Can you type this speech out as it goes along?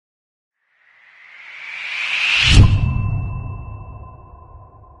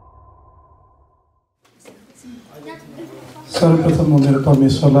सर्वप्रथम म मेरो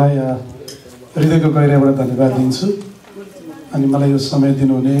परमेश्वरलाई हृदयको गहिराइबाट धन्यवाद दिन्छु अनि मलाई यो समय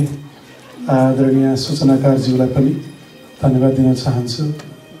दिनुहुने आदरणीय सूचनाकारज्यूलाई पनि धन्यवाद दिन चाहन्छु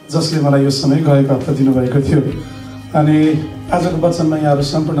जसले मलाई यो समय गएको हप्ता दिनुभएको थियो अनि आजको वचनमा यहाँहरू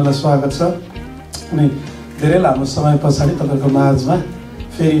सम्पूर्णलाई स्वागत छ अनि धेरै लामो समय पछाडि तपाईँको माझमा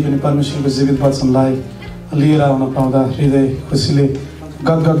फेरि पनि परमेश्वरको जीवित वचनलाई लिएर आउन पाउँदा हृदय खुसीले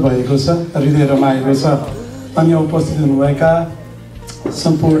गदगद भएको छ हृदय रमाएको छ अनि उपस्थित हुनुभएका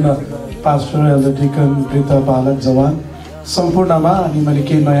सम्पूर्ण पास्टर एल्डर डिकन वृद्ध बालक जवान सम्पूर्णमा अनि मैले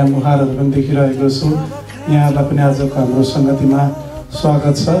केही नयाँ मुहारहरू पनि देखिरहेको छु यहाँहरूलाई पनि आजको हाम्रो सङ्गतिमा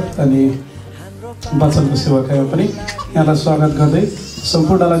स्वागत छ अनि वचनको सेवाकामा पनि यहाँलाई स्वागत गर्दै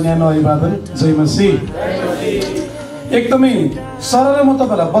सम्पूर्णलाई न्यानो अभिवादन जय मसीह। एकदमै सरल म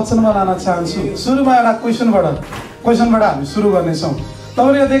तपाईँलाई वचनमा लान चाहन्छु। सुरुमा एउटा क्वेसनबाट हामी सुरु गर्नेछौँ।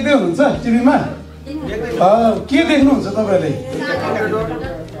 तपाईँले यो देख्दै हुनुहुन्छ टिभीमा के देख्नुहुन्छ तपाईँले?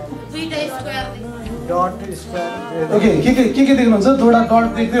 ओके के देख्नुहुन्छ? दुईवटा डट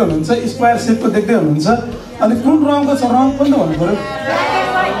देख्दै हुनुहुन्छ, स्क्वायर सेपको देख्दै हुनुहुन्छ अनि कुन रङको छ? रङ पनि त भन्नु पऱ्यो।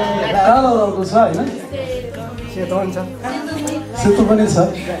 कालो रङको छ होइन? सेतो पनि छ,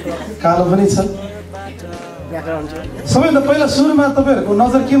 कालो पनि छ। सबैभन्दा पहिला सुरुमा तपाईँहरूको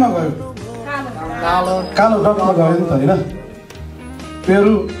नजर केमा गयो? कालो डटमा गयो नि त होइन?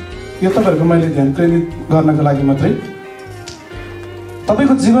 मेरो यो तपाईँहरूको मैले ध्यान केन्द्रित गर्नको लागि मात्रै।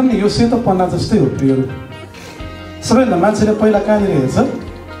 तपाईँको जीवन यो सेतो पन्ना जस्तै हो प्रियहरू। सबैभन्दा मान्छेले पहिला कहाँनिर हेर्छ?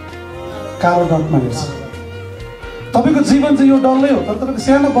 कालो डटमा हेर्छ। तपाईँको जीवन चाहिँ यो डल्लै हो तर तपाईँको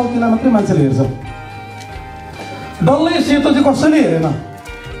सानो गल्तीलाई मात्रै मान्छेले हेर्छ। डल्लै सेतो चाहिँ कसैले हेरेन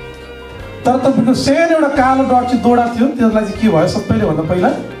तर तपाईँको सानो एउटा कालो डट चाहिँ दोडा थियो त्यसलाई चाहिँ के भयो? सबैले भन्दा पहिला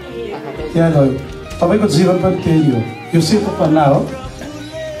त्यहाँ गयो। तपाईँको जीवन पनि त्यही हो, यो सेतो पन्ना हो।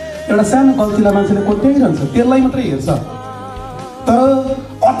 एउटा सानो गल्तीलाई मान्छेले कोट्याइरहन्छ, त्यसलाई मात्रै हेर्छ तर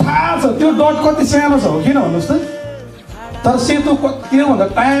अथाह छ त्यो डट कति सानो छ हो किन भन्नुहोस् त? तर सेतो त्योभन्दा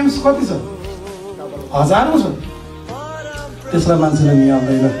टाइम्स कति छ? हजारौँ छ। त्यसलाई मान्छेले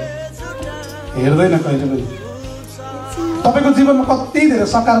निहाल्दैन, हेर्दैन कहिले पनि। तपाईँको जीवनमा कति धेरै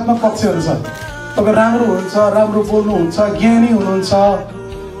सकारात्मक पक्षहरू छ। तपाईँ राम्रो हुनुहुन्छ, राम्रो बोल्नुहुन्छ, ज्ञानी हुनुहुन्छ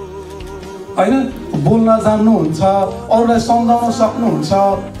होइन, बोल्न जान्नुहुन्छ, अरूलाई सम्झाउन सक्नुहुन्छ,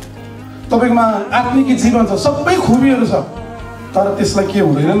 तपाईँकोमा आत्मिक जीवन छ, सबै खुबीहरू छ तर त्यसलाई के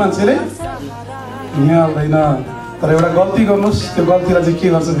हुँदैन? मान्छेले निहाल्दैन। तर एउटा गल्ती गर्नुहोस्, त्यो गल्तीलाई चाहिँ के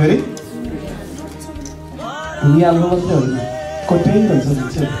गर्छ फेरि? निहाल्नु मात्रै होइन, कोट्याइरहन्छ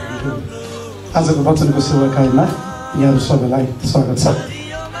मान्छे। आजको वचनको सेवाकाईमा यहाँहरू सबैलाई स्वागत छ।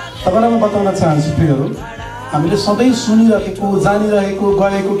 तपाईँलाई म बताउन चाहन्छु प्रियहरू, हामीले सधैँ सुनिरहेको जानिरहेको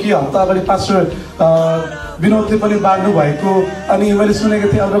गएको कि हप्ता अगाडि पास्टर विनोदले पनि बाँड्नु भएको अनि मैले सुनेको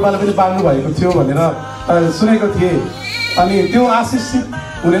थिएँ अग्रवालले पनि बाँड्नु भएको थियो भनेर सुनेको थिएँ अनि त्यो आशिषित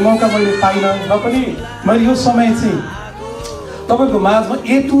हुने मौका मैले पाइनँ र पनि मैले यो समय चाहिँ तपाईँको माझमा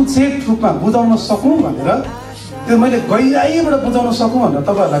A to Z रूपमा बुझाउन सकौँ भनेर त्यो मैले गहिराइबाट बुझाउन सकौँ भनेर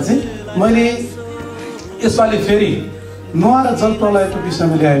तपाईँहरूलाई चाहिँ मैले यसपालि फेरि नोआ र जलप्रलयको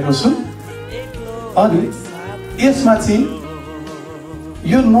विषयमा ल्याएको छु अनि यसमा चाहिँ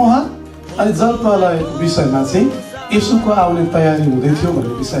यो नोआ अनि जलप्रलयको विषयमा चाहिँ येशूको आउने तयारी हुँदै थियो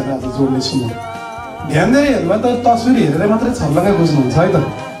भन्ने विषयमा आज जोड्नेछु म। ध्यान दिएर हेर्नुभयो त तस्बिर हेरेर मात्रै छल्लङ्गै बुझ्नुहुन्छ है त।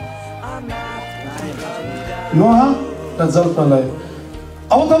 नोआ र जलप्रलय।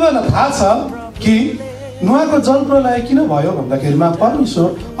 अब तपाईँहरूलाई थाहा छ कि नोआको जलप्रलय किन भयो भन्दाखेरिमा परमेश्वर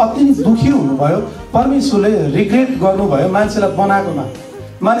अति नै दुखी हुनुभयो। परमेश्वरले रिग्रेट गर्नुभयो मान्छेलाई बनाएकोमा।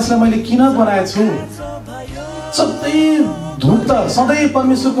 मानिसलाई मैले किन बनाएछु? सधैँ धुर्त सधैँ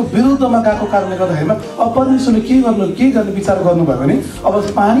परमेश्वरको विरुद्धमा गएको कारणले गर्दाखेरिमा अब परमेश्वरले के गर्ने विचार गर्नुभयो भने अब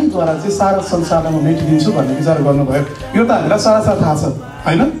पानीद्वारा चाहिँ सारा संसारलाई म मेटिदिन्छु भन्ने विचार गर्नुभयो। यो त हामीलाई सारासार थाहा छ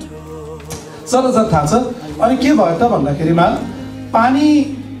होइन? सारासार थाहा छ। अनि के भयो त भन्दाखेरिमा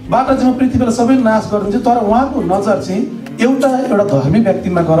पानीबाट चाहिँ म पृथ्वीलाई सबै नाश गरिदिन्छु तर उहाँको नजर चाहिँ एउटा धर्मी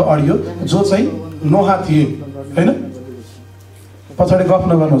व्यक्तिमा गएर अडियो जो चाहिँ नोहा थिए होइन? पछाडि गफ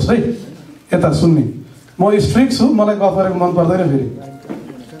नगर्नुहोस् है, यता सुन्ने। म स्ट्रिक्ट छु, मलाई गफ गरेको मन पर्दैन फेरि।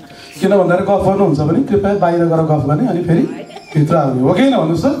 किन भन्दाखेरि गफ गर्नुहुन्छ भने कृपया बाहिर गएर गफ गर्ने अनि फेरि भित्र आउने हो कि होइन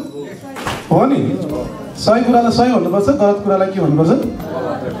भन्नुहोस् त? हो नि? सही कुरालाई सही भन्नुपर्छ, गलत कुरालाई के भन्नुपर्छ?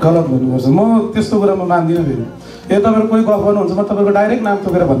 गलत भन्नुपर्छ। म त्यस्तो कुरा म मान्दिनँ फेरि। तपाईँहरू कोही गफ गर्नुहुन्छ म तपाईँको डाइरेक्ट नाम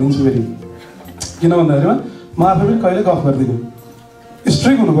तोकेर भनिदिन्छु फेरि। किन भन्दाखेरिमा म आफै पनि कहिले गफ गर्दिनँ।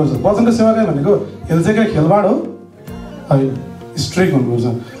 स्ट्रिक्ट हुनुपर्छ। वचनको सेवाकाई भनेको खेल्चेकै खेलबाड हो होइन, स्ट्रिक्ट हुनुपर्छ।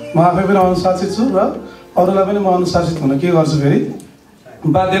 म आफै पनि अनुशासित छु र अरूलाई पनि म अनुशासित हुन के गर्छु फेरि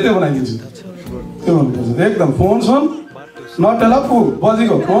बाध्यतै बनाइदिन्छु। त्यो भन्नुपर्छ एकदम। फोन नट एलाउ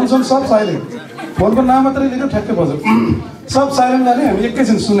बजेको फोन सब साइलेन्ट। फोनको नाम मात्रै लेख्यो ठ्याक्कै बज्यो। सब साइलेन्ट गर्ने हामी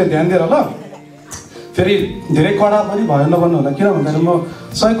एकैछिन सुन्ने ध्यान दिएर ल फेरि धेरै कडा पनि भयो नभन्नु होला किन भन्दाखेरि म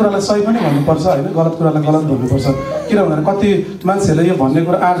सही कुरालाई सही पनि भन्नुपर्छ होइन गलत कुरालाई गलत भन्नुपर्छ किन भन्दाखेरि कति मान्छेहरूले यो भन्ने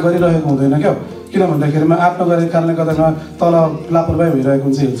कुरा आँट गरिरहेको हुँदैन क्या किन भन्दाखेरिमा आँट नगरेको कारणले गर्दामा तल लापरवाही भइरहेको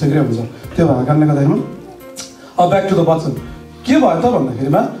हुन्छ हिल्सेक्रिय हुन्छ त्यो भएको कारणले गर्दाखेरिमा अब ब्याक टु द वचन के भयो त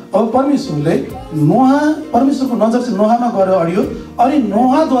भन्दाखेरिमा अब परमेश्वरको नजर चाहिँ नोहामा गएर अडियो अनि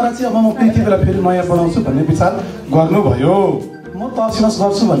नोहाद्वारा चाहिँ अब म पृथ्वीलाई फेरि नयाँ बनाउँछु भन्ने विचार गर्नुभयो म तर्सिनस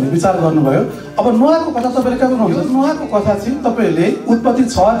गर्छु भन्ने विचार गर्नुभयो अब नोहाको कथा तपाईँले कहाँ पाउनुहुन्छ नोहाको कथा चाहिँ तपाईँले उत्पत्ति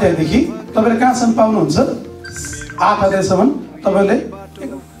 6 अध्यायदेखि तपाईँले कहाँसम्म पाउनुहुन्छ 8 अध्यायसम्म तपाईँले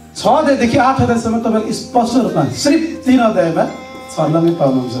 6 अध्यायदेखि 8 अध्यायसम्म तपाईँले स्पष्ट रूपमा सिर्फ 3 अध्यायमा छर्लङ्गै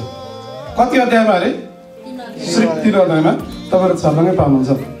पाउनुहुन्छ कति अध्यायमा अरे सिर्फ 3 अध्यायमा तपाईँले छर्लङ्गै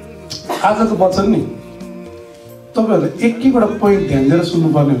पाउनुहुन्छ आजको वचन नि तपाईँहरूले एक-एकवटा पोइन्ट ध्यान दिएर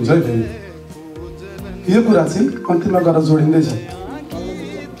सुन्नुपर्ने हुन्छ है फेरि यो कुरा चाहिँ अन्तिममा गएर जोडिँदैछ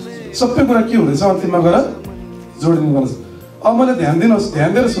सबै कुरा के हुँदैछ अन्तिममा गएर जोडिने गर्छ अब मैले ध्यान दिएर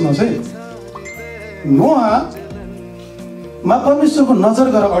सुन्नुहोस् है नोहामा परमेश्वरको नजर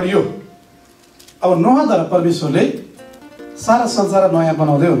गरेर अडियो अब नोहाद्वारा परमेश्वरले सारा संसार नयाँ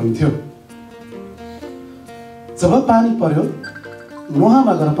बनाउँदै हुनुहुन्थ्यो जब पानी पर्यो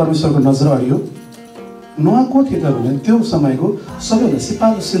नोहामा गएर परमेश्वरको नजर अडियो नोहा को थिए त भने त्यो समयको सबैभन्दा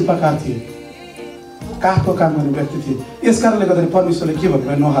सिपालु शिल्पकार थिए काठको काम गर्ने व्यक्ति थिए यस कारणले गर्दा परमेश्वरले के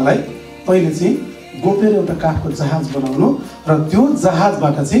भन्नुभयो नोहालाई पहिले चाहिँ गोपेर एउटा काठको जहाज बनाउनु र त्यो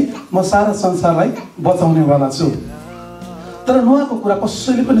जहाजबाट चाहिँ म सारा संसारलाई बचाउनेवाला छु तर नोहाको कुरा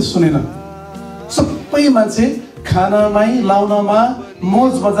कसैले पनि सुनेन सबै मान्छे खानामै लाउनमा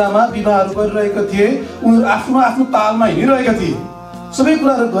मोज मजामा विवाहहरू गरिरहेका थिए उनीहरू आफ्नो आफ्नो तालमा हिँडिरहेका थिए सबै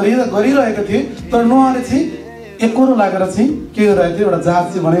कुराहरू गरिरहेका थिए तर नोहाले चाहिँ एकरो लागेर चाहिँ के गरिरहेको थियो एउटा जहाज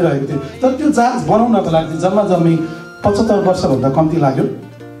चाहिँ बनाइरहेको थियो तर त्यो जहाज बनाउनको लागि जम्मा 75 वर्षभन्दा कम्ती लाग्यो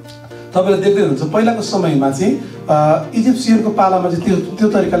तपाईँले देख्दै हुनुहुन्छ पहिलाको समयमा चाहिँ इजिप्सियनको पालामा चाहिँ त्यो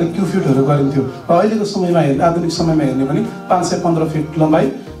तरिकाले क्युफिटहरू गरिन्थ्यो र अहिलेको समयमा हेर्ने आधुनिक समयमा हेर्ने भने 515 फिट लम्बाइ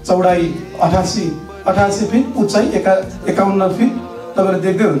चौडाइ 88 फिट उचाइ 51 फिट तपाईँले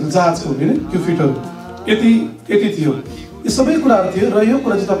देख्दै हुनुहुन्छ जहाजको होइन क्युफिटहरू यति थियो यो सबै कुराहरू थियो र यो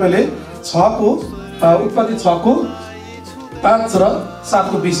कुरा चाहिँ तपाईँले उत्पत्ति 6 को 5 र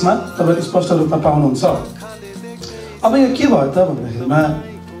 7 को 20 मा तपाईँले स्पष्ट रूपमा पाउनुहुन्छ अब यो के भयो त भन्दाखेरिमा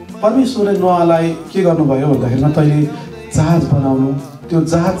परमेश्वरले नोहालाई के गर्नुभयो भन्दाखेरिमा तैँले जहाज बनाउनु त्यो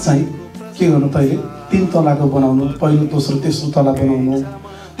जहाज चाहिँ के गर्नु तैँले 3 तलाको बनाउनु पहिलो दोस्रो तेस्रो तला बनाउनु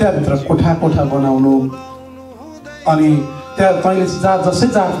त्यहाँभित्र कोठा बनाउनु अनि त्यहाँ तैँले जसै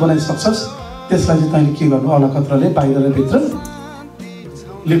जहाज बनाइसक्छस् त्यसलाई चाहिँ तैँले के गर्नु अलकत्रले बाहिर र भित्र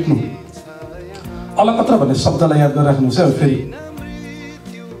लिप्नु अलकत्र भन्ने शब्दलाई याद गरिराख्नुहोस् है फेरि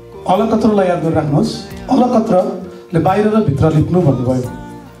अलकत्रलाई याद गरिराख्नुहोस् अलकत्रले बाहिर र भित्र लिप्नु भन्नुभयो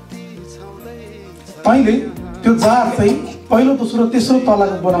तैँले त्यो जहाज चाहिँ पहिलो दोस्रो तेस्रो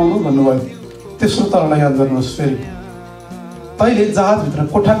तलाको बनाउनु भन्नुभयो तेस्रो तलालाई याद गर्नुहोस् फेरि तैँले जहाजभित्र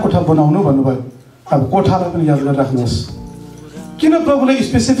कोठा बनाउनु भन्नुभयो अब कोठालाई पनि याद गरिराख्नुहोस् किन प्रभुले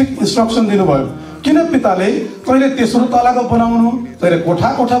स्पेसिफिक इन्स्ट्रक्सन दिनुभयो किन पिताले तैँले तेस्रो तलाको बनाउनु तैँले कोठा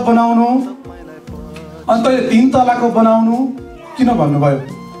बनाउनु अनि तैँले 3 तलाको बनाउनु किन भन्नुभयो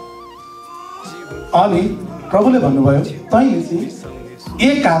अनि प्रभुले भन्नुभयो तैँले चाहिँ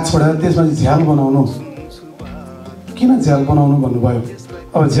एक हात छोडेर त्यसमा झ्याल बनाउनु किन झ्याल बनाउनु भन्नुभयो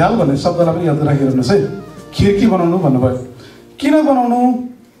अब झ्याल भन्ने शब्दलाई पनि याद राखिरहनुहोस् है खिर्की बनाउनु भन्नुभयो किन बनाउनु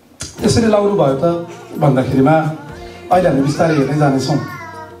यसरी लाउनु भयो त भन्दाखेरिमा अहिले हामी बिस्तारै हेर्दै जानेछौँ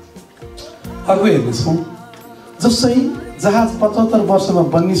अर्को हेर्नेछौँ जसै जहाज 75 वर्षमा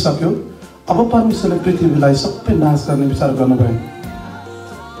बनिसक्यो अब परमेश्वरले पृथ्वीलाई सबै नाश गर्ने विचार गर्नुभयो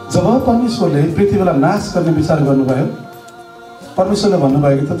जब परमेश्वरले पृथ्वीलाई नाश गर्ने विचार गर्नुभयो परमेश्वरले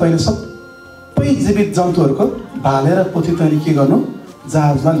भन्नुभयो कि त तैँले सबै जीवित जन्तुहरूको भालेर पोथी तैँले के गर्नु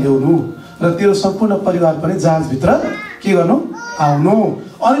जहाजमा ल्याउनु र तेरो सम्पूर्ण परिवार पनि जहाजभित्र के गर्नु आउनु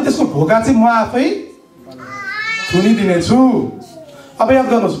अनि त्यसको ढोका चाहिँ म आफै थुनिदिनेछु अब याद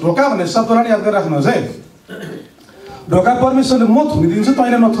गर्नुहोस् ढोका भन्ने शब्दलाई याद गरिराख्नुहोस् है ढोका परमेश्वरले म थुनिदिन्छु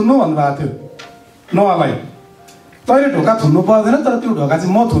तैँले नथुन्नु भन्नुभएको थियो नोहालाई तैँले ढोका थुन्नु पर्दैन तर त्यो ढोका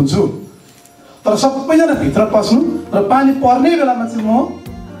चाहिँ म थुन्छु तर सबैजना भित्र पस्नु र पानी पर्ने बेलामा चाहिँ म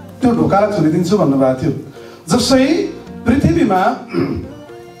त्यो ढोकालाई थुनिदिन्छु भन्नुभएको थियो जसै पृथ्वीमा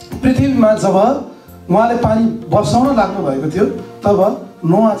जब उहाँले पानी बर्साउन लाग्नु भएको थियो तब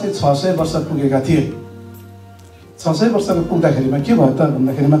नोहा चाहिँ 600 वर्ष पुगेका थिए 600 वर्षको पुग्दाखेरिमा के भयो त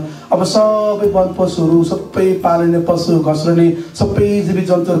भन्दाखेरिमा अब सबै वन पशुहरू सबै पालिने पशु घस्रने सबै जीवित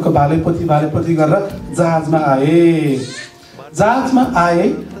जन्तुहरूको भालेपोथी गरेर जहाजमा आए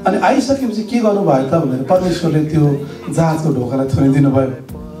अनि आइसकेपछि के गर्नुभयो त भनेर परमेश्वरले त्यो जहाजको ढोकालाई थुनिदिनु भयो।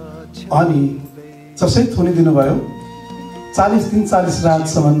 अनि जसै थुनिदिनु भयो 40 दिन 40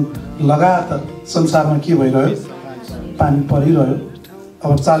 रातसम्म लगातार संसारमा के भइरह्यो? पानी परिरह्यो।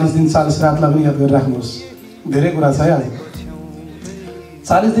 अब 40 दिन 40 रातलाई पनि याद गरिराख्नुहोस्, धेरै कुरा छ है आज।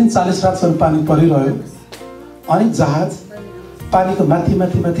 40 दिन 40 रातसम्म पानी परिरह्यो अनि जहाज पानीको माथि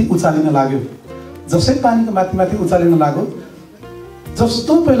माथि माथि उचालिन लाग्यो। जसै पानीको माथि माथि उचालिन लाग्यो,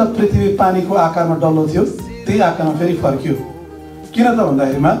 जस्तो पहिला पृथ्वी पानीको आकारमा डल्लो थियो त्यही आकारमा फेरि फर्कियो। किन त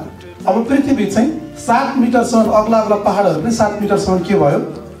भन्दाखेरिमा अब पृथ्वी चाहिँ 7 मिटरसम्म अग्ला अग्ला पहाडहरू पनि 7 मिटरसम्म के भयो?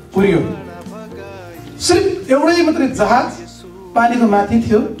 पुर्यो। सिर्फ एउटै मात्रै जहाज पानीको माथि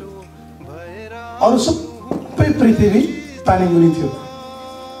थियो, अरू सबै पृथ्वी पानी मुनि थियो।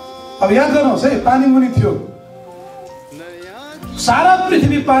 अब याद गर्नुहोस् है, पानी मुनि थियो, सारा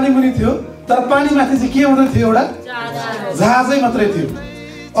पृथ्वी पानी मुनि थियो, तर पानी माथि चाहिँ के हुँदै थियो? एउटा जहाजै मात्रै थियो,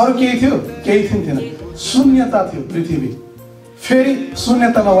 अरू केही थियो? केही थिएन। शून्यता थियो पृथ्वी। फेरि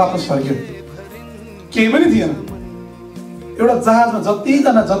शून्यतामा वापस फर्क्यो, केही पनि थिएन। एउटा जहाजमा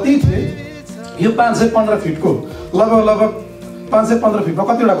जति थिए, यो 515 फिटको लगभग 515 फिटमा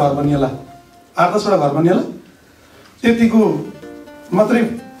कतिवटा घर बनिएला? 8-10वटा घर बनिएला। त्यतिको मात्रै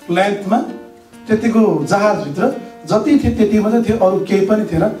लेन्थमा, त्यतिको जहाजभित्र जति थियो त्यति मात्रै थियो, अरू केही पनि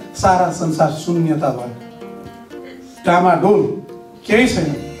थिएन। सारा संसार शून्यता भयो, डामाडोल, केही छैन।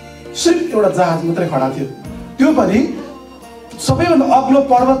 सिर्फ एउटा जहाज मात्रै खडा थियो। त्यो पनि सबैभन्दा अग्लो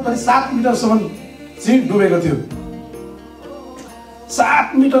पर्वत पनि 7 मिटरसम्म चाहिँ डुबेको थियो।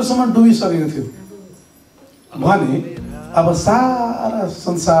 7 मिटरसम्म डुबिसकेको थियो भने अब सारा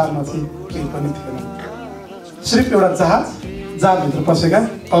संसारमा चाहिँ केही पनि थिएन। सिर्फ एउटा जहाजभित्र पसेका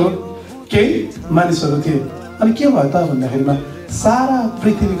अरू केही मानिसहरू थिए। अनि के भयो त भन्दाखेरिमा सारा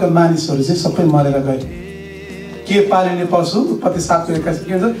पृथ्वीका मानिसहरू चाहिँ सबै मरेर गए। के पालिने पशु, उत्पत्ति 7:21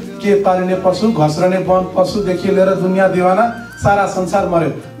 के भन्छ? के पालिने पशु, घस्रने वन पशुदेखि लिएर दुनियाँ दिवाना सारा संसार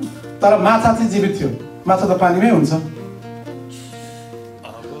मर्यो। तर माछा चाहिँ जीवित थियो। माछा त पानीमै हुन्छ।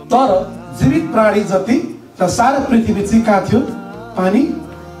 तर जीवित प्राणी जति र सारा पृथ्वी चाहिँ कहाँ थियो? पानी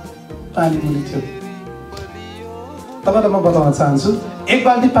मुनि थियो। तपाईँलाई म बताउन चाहन्छु, एक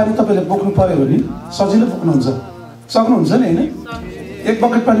बाल्टी पानी तपाईँले बोक्नु पर्यो भने सजिलो बोक्नुहुन्छ, सक्नुहुन्छ नि होइन? एक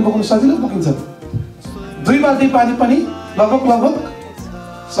बकेट पानी बोक्नु सजिलो बोकिन्छ। 2 बाल्टी पानी पनि लगभग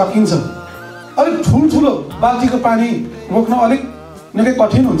सकिन्छ। अलिक ठुल्ठुलो बाल्टीको पानी बोक्न अलिक निकै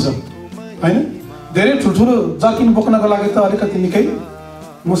कठिन हुन्छ होइन? धेरै ठुल्ठुलो जर्किन बोक्नको लागि त अलिकति निकै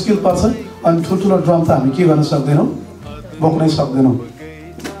मुस्किल पर्छ। अनि ठुल्ठुलो ड्रम त हामी के गर्न सक्दैनौँ? बोक्नै सक्दैनौँ।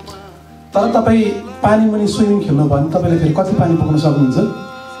 तर तपाईँ पानी मुनि स्विमिङ खेल्नु भयो भने तपाईँले फेरि कति पानी बोक्न सक्नुहुन्छ?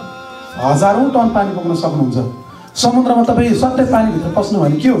 हजारौँ टन पानी बोक्न सक्नुहुन्छ। समुद्रमा तपाईँ सट्टै पानीभित्र पस्नु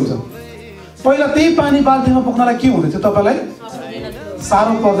भने के हुन्छ? पहिला त्यही पानी बाल्टीमा बोक्नलाई के हुँदै थियो? तपाईँलाई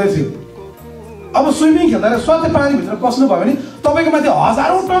साह्रो पर्दै थियो। अब स्विमिङ खेल्दा स्वाटै पानीभित्र पस्नु भयो भने तपाईँको माथि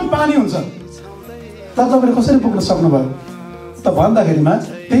हजारौँ टन पानी हुन्छ, तर तपाईँले कसरी बोक्न सक्नुभयो त भन्दाखेरिमा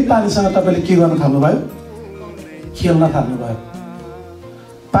त्यही पानीसँग तपाईँले के गर्न थाल्नुभयो? खेल्न थाल्नुभयो।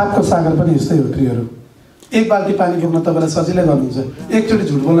 पापको सागर पनि यस्तै हो प्रियहरू। एक बाल्टी पानी बोक्न तपाईँलाई सजिलै गर्नुहुन्छ। एकचोटि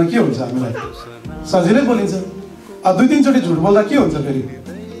झुट बोल्न के हुन्छ? हामीलाई सजिलै बोलिन्छ। अब 2-3 चोटि झुट बोल्दा के हुन्छ? फेरि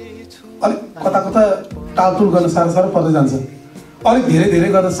अलिक कता टालटुल गर्न साह्रो पर्दै जान्छ। अलिक धेरै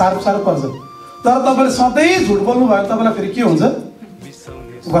गर्दा साह्रो पर्छ। तर तपाईँले सधैँ झुट बोल्नु भयो भने तपाईँलाई फेरि के हुन्छ?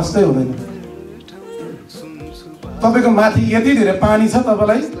 बस्दै हुँदैन। तपाईँको माथि यति धेरै पानी छ,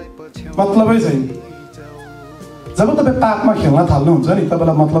 तपाईँलाई मतलबै छैन। जब तपाईँ पापमा खेल्न थाल्नुहुन्छ नि,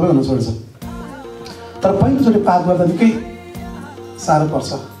 तपाईँलाई मतलबै हुन छोड्छ। तर पहिलोचोटि पाप गर्दा निकै साह्रो पर्छ।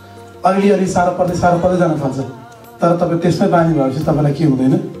 अलिअलि साह्रो पर्दै जान थाल्छ। तर तपाईँ त्यसमै बानी भएपछि तपाईँलाई के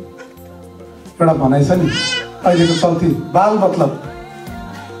हुँदैन? एउटा भनाइ छ नि अहिलेको चल्ती, बाल मतलब।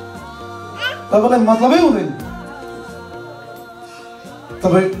 तपाईँलाई मतलबै हुँदैन।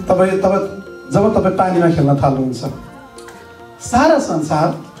 जब तपाईँ पानीमा खेल्न थाल्नुहुन्छ, सारा संसार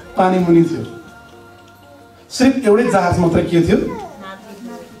पानी मुनि थियो। सिर्फ एउटै जहाज मात्रै के थियो?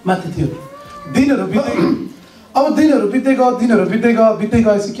 माथि थियो। दिनहरू बित्दै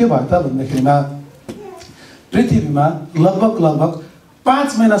गएपछि के भयो त भन्दाखेरिमा पृथ्वीमा लगभग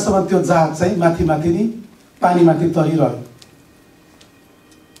 5 महिनासम्म त्यो जहाज चाहिँ माथि नि पानीमाथि तरिरह्यो।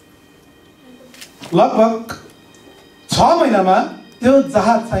 लगभग 6 महिनामा त्यो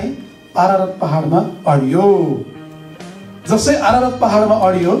जहाज चाहिँ अरारत पहाडमा अडियो। जसै अरारत पहाडमा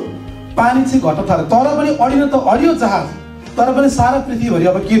अडियो, पानी चाहिँ घट्न थाल्यो। तर पनि अडिन त अडियो जहाज, तर पनि सारा पृथ्वीभरि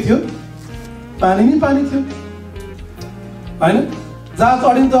अब के थियो? पानी नै पानी थियो होइन? जहाज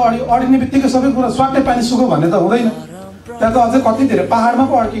अडिन त अडियो, अडिने बित्तिकै सबै कुरा स्वाटै पानी सुक्यो भन्ने त हुँदैन। त्यहाँ त अझै कति धेरै पहाडमा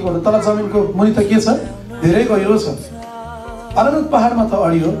पो अड्किएको हो। तल जमिनको मुनि त के छ? धेरै गहिरो छ। अरनोत पहाडमा त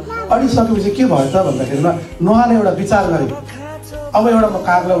अडियो, अडिसकेपछि के भयो त भन्दाखेरिमा नोआले एउटा विचार गरे, अब एउटा म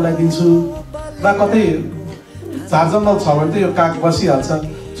कागलाई उडाइदिन्छु, वा कतै झारजङ्गल छ भने त यो काग बसिहाल्छ,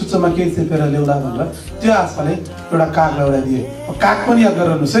 चुच्चोमा केही चेपेर ल्याउला भनेर त्यो आशाले एउटा कागलाई उडाइदिए। काग पनि याद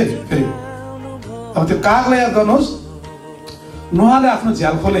गर्नुहोस् है फेरि, अब त्यो कागलाई याद गर्नुहोस्, नोआले आफ्नो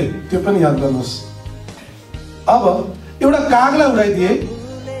झ्याल खोले त्यो पनि याद गर्नुहोस्। अब एउटा कागलाई उडाइदिए,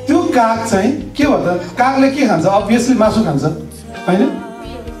 त्यो काग चाहिँ के भन्छ, कागले के खान्छ, अभियसली मासु खान्छ होइन,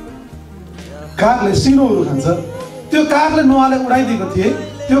 कागले सिनोहरू खान्छ। त्यो कागले नोआले उडाइदिएको थिए,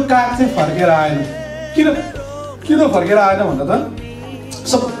 त्यो काग चाहिँ फर्केर आएन। किन फर्केर आएन भन्दा त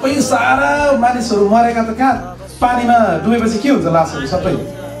सबै सारा मानिसहरू मरेका त कहाँ, पानीमा डुबेपछि के हुन्छ, लासहरू सबै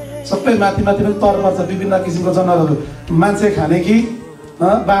माथि माथि पनि तर्मर्छ, विभिन्न किसिमको जनावरहरू, मान्छे खाने कि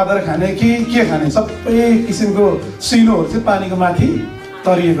बाँदर खाने कि के खाने, सबै किसिमको सिनोहरू चाहिँ पानीको माथि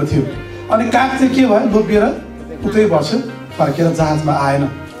तरिएको थियो। अनि काग चाहिँ के भयो, लोभिएर उतै बस्यो, फर्केर जहाजमा आएन।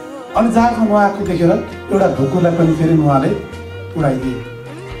 अनि जहाजमा नआएको देखेर एउटा ढुकुरलाई पनि फेरि नोआले उडाइदिए।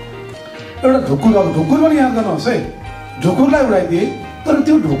 एउटा ढुकुर, अब ढुकुर पनि याद गर्नुहोस् है, ढुकुरलाई उडाइदिए, तर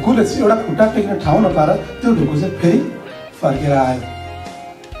त्यो ढुकुरले चाहिँ एउटा खुट्टा टेक्ने ठाउँ नपाएर त्यो ढुकुर चाहिँ फेरि फर्केर आयो।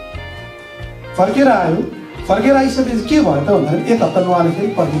 फर्केर आइसकेपछि के भयो त भन्दाखेरि 1 हप्ता नोआले फेरि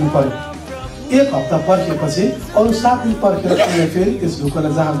पर्खिनु पर्यो। 1 हप्ता पर्खिएपछि अरू 7 दिन पर्खेर उनले फेरि त्यस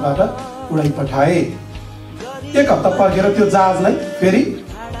ढुकुरलाई जहाजबाट उडाइपठाए। 1 हप्ता पर्खेर त्यो जहाजलाई फेरि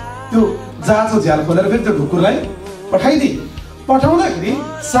त्यो जहाजको झ्याल खोलेर फेरि त्यो ढुकुरलाई पठाइदिए। पठाउँदाखेरि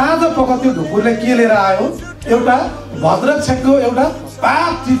साँझ पख त्यो ढुकुरले के लिएर आयो, एउटा भद्रक्षको एउटा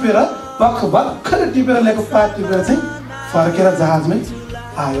पात टिपेर, भर्खरै टिपेर ल्याएको पात टिपेर चाहिँ फर्केर जहाजमै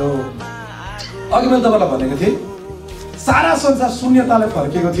आयो। अघि मैले तपाईँलाई भनेको थिएँ, सारा संसार शून्यताले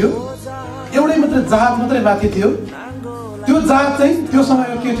फर्केको थियो, एउटै मात्रै जहाज मात्रै माथि थियो। त्यो जहाज चाहिँ त्यो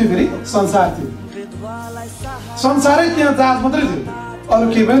समयमा के थियो फेरि, संसार थियो, संसारै त्यहाँ जहाज मात्रै थियो, अरू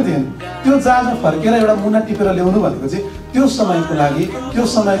केही पनि थिएन। त्यो जहाजमा फर्केर एउटा मुना टिपेर ल्याउनु भनेको चाहिँ त्यो समयको लागि, त्यो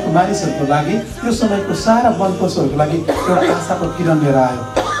समयको मानिसहरूको लागि, त्यो समयको सारा वनपशुहरूको लागि एउटा आशाको किरण लिएर आयो,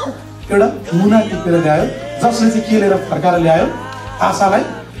 एउटा मुना टिपेर ल्यायो, जसले चाहिँ के लिएर फर्काएर ल्यायो, आशालाई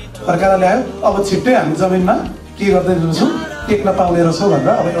फर्काएर ल्यायो। अब छिट्टै हामी जमिनमा के गर्दै रहेछौँ, टेक्न पाउने रहेछौँ भनेर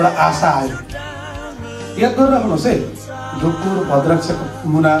अब एउटा आशा आयो। याद गरिराख्नुहोस् है, ढुकुर, भद्रक्षको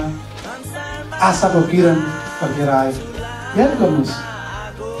मुना, आशाको किरण फर्केर आयो। याद गर्नुहोस्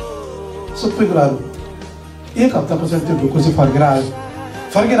सबै कुराहरू। 1 हप्ता पछाडि त्यो ढुकुर चाहिँ फर्केर आयो।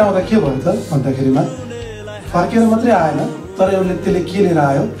 फर्केर आउँदा के भयो त भन्दाखेरिमा, फर्केर मात्रै आएन, तर त्यसले के लिएर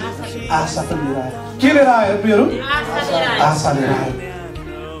आयो, आशा पनि लिएर आयो। के लिएर आयो पेहरू, आशा लिएर आयो।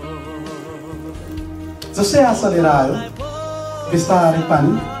 जसै आशा लिएर आयो, बिस्तारै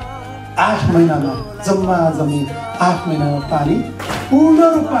पानी 8 महिनामा जम्मा जमिन 8 महिनामा पानी पूर्ण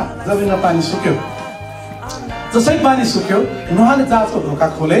रूपमा जमिनमा पानी सुक्यो। जसै पानी सुक्यो, नोआले जहाजको ढोका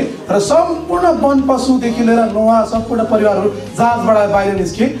खोले र सम्पूर्ण वन पशुदेखि लिएर नोआ सम्पूर्ण परिवारहरू जहाजबाट बाहिर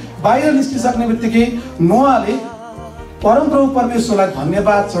निस्के। बाहिर निस्किसक्ने बित्तिकै नोआले परमप्रभु परमेश्वरलाई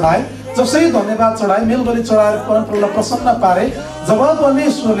धन्यवाद चढाए। जसै धन्यवाद चढाए, मेलबली चढाएर परमप्रभुलाई प्रसन्न पारे। जब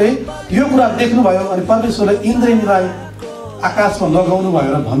परमेश्वरले यो कुरा देख्नुभयो अनि परमेश्वरले इन्द्रेणीलाई आकाशमा लगाउनु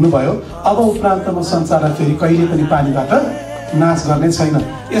भयो र भन्नुभयो, अब उपरान्त म संसारलाई फेरि कहिले पनि पानीबाट नाश गर्ने छैन।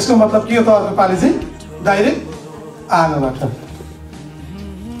 यसको मतलब के हो त, अर्को पालि चाहिँ डाइरेक्ट आगोबाट,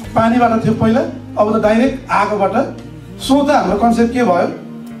 पानीबाट थियो पहिला, अब त डाइरेक्ट आगोबाट। सो त हाम्रो कन्सेप्ट के भयो,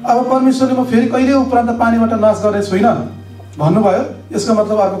 अब परमेश्वरले म फेरि कहिले उपरान्त पानीबाट नाश गर्ने छुइनँ भन्नुभयो। यसको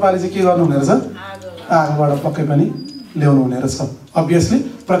मतलब अर्को पालि चाहिँ के गर्नु हुने रहेछ, आगोबाट पक्कै पनि ल्याउनु हुने रहेछ। अभियसली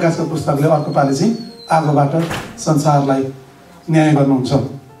प्रकाशको पुस्तकले अर्को पालि चाहिँ आगोबाट संसारलाई न्याय गर्नुहुन्छ।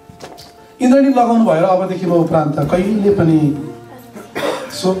 इन्द्रेणी लगाउनु भयो, अबदेखि म उपरान्त कहिले पनि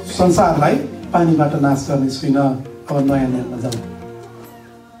संसारलाई पानीबाट नाश गर्ने छुइनँ। अब नयाँ नियममा जाउँ।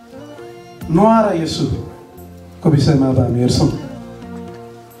 नोआ र येशूको विषयमा अब हामी हेर्छौँ।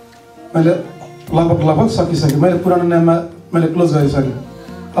 मैले लगभग सकिसकेँ, मैले पुरानो नियममा मैले क्लोज गरिसकेँ।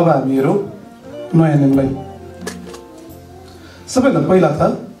 अब हामी हेरौँ नयाँ नियमलाई। सबैभन्दा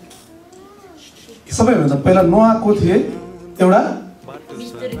पहिला नोआ को थिए, एउटा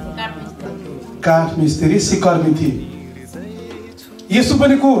काठ मिस्त्री सिकर्मी थिए। येशू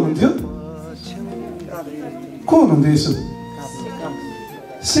पनि को हुनुहुन्थ्यो, को हुनुहुन्थ्यो, येशू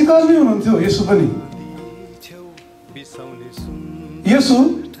सिकर्मी हुनुहुन्थ्यो। येशू पनि, येशू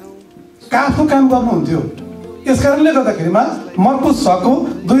काठको काम गर्नुहुन्थ्यो। यस कारणले गर्दाखेरिमा मर्कुस 6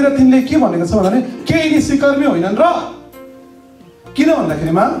 2 र 3 ले के भनेको छ भने केही नि सिकर्मी होइनन् र। किन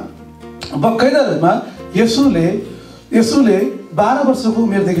भन्दाखेरिमा बकाइदामा येशूले 12 वर्षको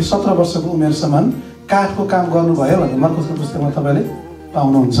उमेरदेखि 17 वर्षको उमेरसम्म काठको काम गर्नुभयो भन्ने मर्कुसको पुस्तकमा तपाईँले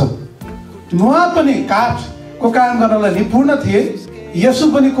पाउनुहुन्छ। नोआ पनि काठ को काम गर्नलाई निपुण थिए, यसु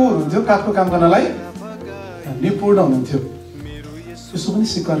पनि को हुनुहुन्थ्यो काठको काम गर्नलाई निपुण हुनुहुन्थ्यो। यसु पनि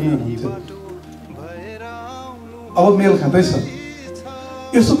सिकर्मी हुनुहुन्थ्यो। अब मेल खाँदैछ,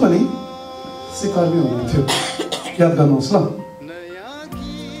 यसु पनि सिकर्मी हुनुहुन्थ्यो। याद गर्नुहोस् ल,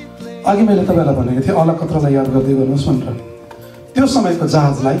 अघि मैले तपाईँलाई भनेको थिएँ अलकत्रलाई याद गर्दै गर्नुहोस् भनेर। त्यो समयको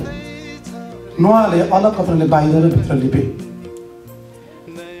जहाजलाई नोआले अलकत्रले बाहिर र भित्र लिपे।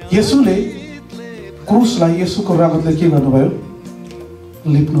 यसुले क्रुसलाई यसुको रगतले के गर्नुभयो?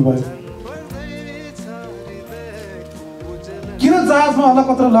 लिप्नुभयो। किन जहाजमा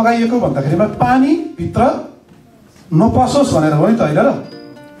अलकत्र लगाइएको भन्दाखेरिमा पानी भित्र नपसोस् भनेर हो नि त, होइन र?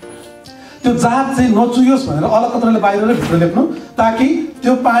 त्यो जहाज चाहिँ नचुयोस् भनेर अलकत्रले बाहिर र भित्र लेप्नु, ताकि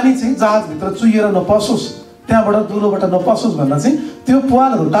त्यो पानी चाहिँ जहाजभित्र चुहिएर नपसोस्, त्यहाँबाट दुलोबाट नपसोस् भनेर चाहिँ त्यो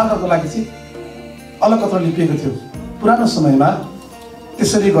पुवालहरू टाल्नको लागि चाहिँ अलकत्र लिपिएको थियो। पुरानो समयमा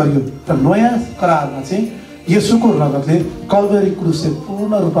त्यसरी गरियो। र नयाँ करारमा चाहिँ यसुको रगतले कल्भरी क्रुसले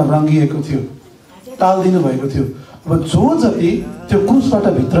पूर्ण रूपमा रङ्गिएको थियो, टालिदिनु भएको थियो। अब जो जति त्यो क्रुसबाट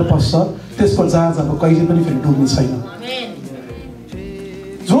भित्र पस्छ त्यसको जहाज अब कहिले पनि फेरि डुब्ने छैन।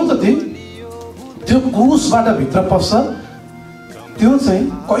 जो जति त्यो क्रुसबाट भित्र पस्छ त्यो चाहिँ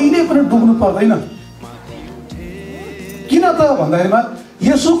कहिले पनि डुब्नु पर्दैन। किन त भन्दाखेरिमा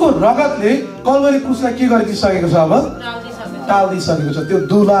यसुको रगतले कल्भरी क्रुसलाई के गरिदिसकेको छ? अब टालिदिसकेको छ। त्यो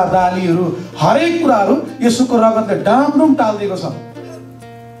दुला दालीहरू हरेक कुराहरू यसुको रगतले डामडुम टालिदिएको छ।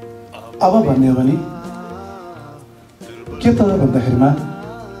 अब भन्ने हो भने के त भन्दाखेरिमा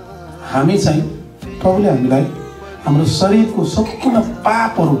हामी चाहिँ प्रभुले हामीलाई हाम्रो शरीरको सम्पूर्ण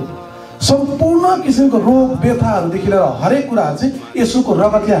पापहरू, सम्पूर्ण किसिमको रोग व्यथाहरूदेखि लिएर हरेक कुराहरू चाहिँ यसुको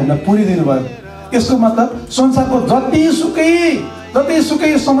रगतले हामीलाई पुरिदिनु भयो। यसको मतलब संसारको जतिसुकै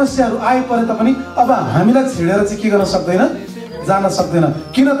समस्याहरू आइपरे तापनि अब हामीलाई छिडेर चाहिँ के गर्न सक्दैन, जान सक्दैन।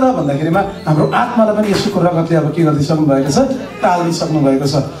 किन त भन्दाखेरिमा हाम्रो आत्मालाई पनि यसुको रगतले अब के गरिदिइसक्नु भएको छ? टालिदिइसक्नु भएको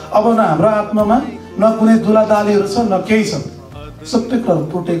छ। अब न हाम्रो आत्मामा न कुनै दुला दालीहरू छ, न केही छ, सबै कुराहरू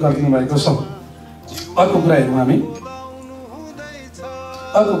प्रोटेक्ट गरिदिनु भएको छ। अर्को कुरा हेरौँ हामी,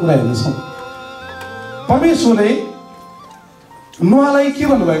 अर्को कुरा हेर्नेछौँ। परमेश्वरले नोआलाई के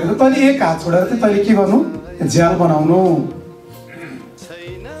भन्नुभएको थियो? तैँले एक हात छोडेर चाहिँ तैँले के गर्नु? झ्याल बनाउनु।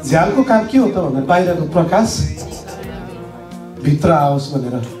 झ्यालको काम के हो त भन्दा बाहिरको प्रकाश भित्र आओस्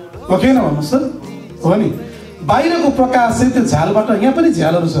भनेर हो कि होइन भन्नुहोस् त? हो नि, बाहिरको प्रकाश चाहिँ त्यो झ्यालबाट, यहाँ पनि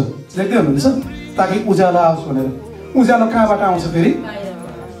झ्यालहरू छ देख्दै हुनुहुन्छ, ताकि उज्यालो आओस् भनेर। उज्यालो कहाँबाट आउँछ? फेरि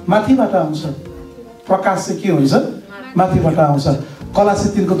माथिबाट आउँछ। प्रकाश चाहिँ के हुन्छ? माथिबाट आउँछ। कलासी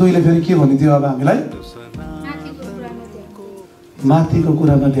 3:2 फेरि के भनिदियो अब हामीलाई? माथिको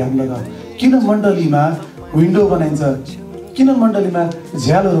कुरामा ध्यान लगाऊ। किन मण्डलीमा विन्डो बनाइन्छ, किन मण्डलीमा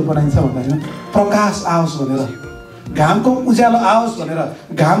झ्यालहरू बनाइन्छ भन्दाखेरि प्रकाश आओस् भनेर, घामको उज्यालो आओस् भनेर।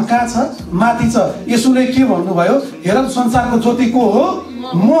 घाम कहाँ छ? माथि छ। यसुले के भन्नुभयो? हेर संसारको ज्योति को हो?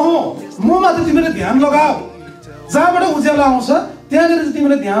 म हो। ममाथि तिमीले ध्यान लगाऊ, जहाँबाट उज्यालो आउँछ त्यहाँनिर चाहिँ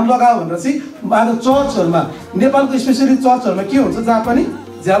तिमीले ध्यान लगाऊ भनेर चाहिँ आज चर्चहरूमा, नेपालको स्पेसली चर्चहरूमा के हुन्छ? जहाँ पनि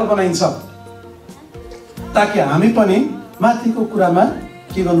झ्याल बनाइन्छ, ताकि हामी पनि माथिको कुरामा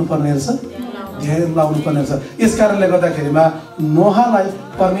के गर्नुपर्ने रहेछ? ध्यान लाउनु पर्ने रहेछ। यस कारणले गर्दाखेरिमा नोहालाई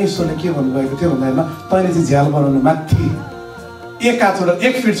परमेश्वरले के भन्नुभएको थियो भन्दाखेरिमा तैँले चाहिँ झ्याल बनाउनु, माथि एक हात छोडेर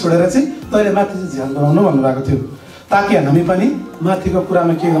 1 फिट छोडेर चाहिँ तैँले माथि चाहिँ झ्याल बनाउनु भन्नुभएको थियो, ताकि हामी पनि माथिको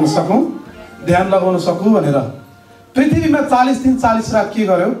कुरामा के गर्न सकौँ? ध्यान लगाउन सकौँ भनेर। पृथ्वीमा 40 दिन 40 रात के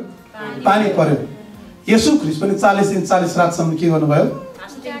गर्यो? पानी पर्यो। यसु ख्रीष्ट पनि 40 दिन 40 रातसम्म के गर्नुभयो?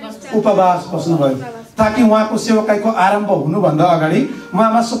 उपवास बस्नुभयो, ताकि उहाँको सेवकाईको आरम्भ हुनुभन्दा अगाडि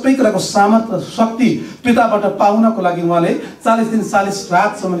उहाँमा सबै कुराको सामर्थ्य शक्ति पिताबाट पाउनको लागि उहाँले 40 दिन 40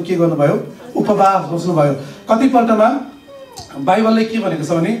 रातसम्म के गर्नुभयो? उपवास बस्नुभयो। कतिपल्टमा बाइबलले के भनेको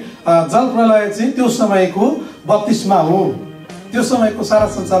छ भने जल प्रलय चाहिँ त्यो समयको बत्तिसमा हो। त्यो समयको सारा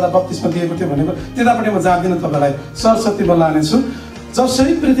संसारलाई बत्तिसमा दिएको थियो भनेको त्यतापट्टि म जान्दिनँ, तपाईँलाई सरस्वती म लानेछु।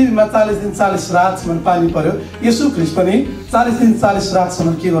 जसरी पृथ्वीमा 40 दिन 40 रातसम्म पानी पर्यो, यसु ख्रीष्ट पनि 40 दिन 40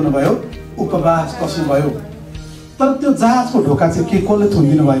 रातसम्म के गर्नुभयो? उपवास बस्नुभयो। तर त्यो जहाजको ढोका चाहिँ के कसले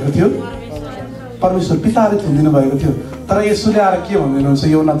थुनिदिनु भएको थियो? परमेश्वर पिताले थुनिदिनु भएको थियो। तर यसुले आएर के भन्नुहुन्छ?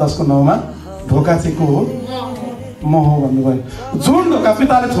 यूहन्ना 10:9 ढोका चाहिँ को हो? म हो भन्नुभयो। जुन ढोका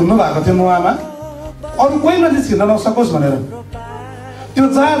पिताले थुन्नु भएको थियो नुहामा, अरू कोही मान्छे छिर्न नसकोस् भनेर, त्यो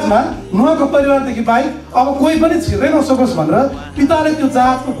जहाजमा नुहाको परिवारदेखि बाहेक अब कोही पनि छिर्दै नसकोस् भनेर पिताले त्यो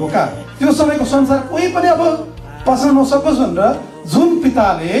जहाजको ढोका, त्यो समयको संसार कोही पनि अब पस्न नसकोस् भनेर जुन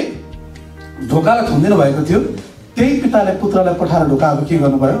पिताले ढोकालाई थुनिदिनु भएको थियो, त्यही पिताले पुत्रलाई पठाएर ढोका अब के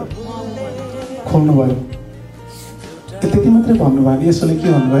गर्नुभयो? खोल्नुभयो। त्यति मात्रै भन्नुभयो। यसोले के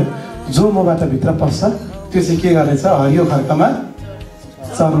भन्नुभयो? जो मबाट भित्र पस्छ त्यो चाहिँ के गरेछ? हरियो खर्कमा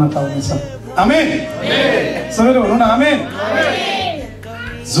चर्न पाउनेछ। आमेन। सबैले भन्नु न आमेन।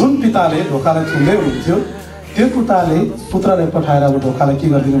 जुन पिताले ढोकालाई थुन्दै हुनुहुन्थ्यो त्यो पुत्रलाई पठाएर अब ढोकालाई के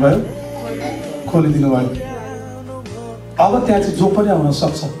गरिदिनु भयो? खोलिदिनु भयो। अब त्यहाँ चाहिँ जो पनि आउन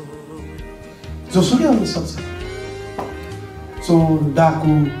सक्छ, जोसुकै आउन सक्छ, चोर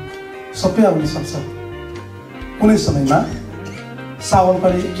डाकु सबै आउन सक्छ। कुनै समयमा सावल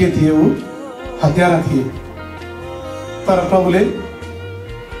पनि के थिए? ऊ हत्यारा थिए। तर प्रभुले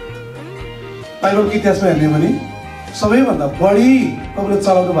बाइबलको इतिहासमा हेर्ने भने सबैभन्दा बढी प्रभुले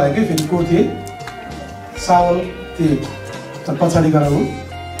चलाउनु भएकै फेरि को थिए? सावल थिए। तर पछाडि गएर ऊ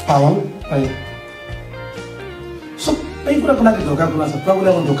पावल भयो। सबै कुराको लागि ढोका खुला छ। प्रभुले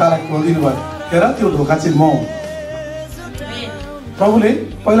अब ढोकालाई खोलिदिनु भयो। हेर त्यो ढोका चाहिँ म हो। प्रभुले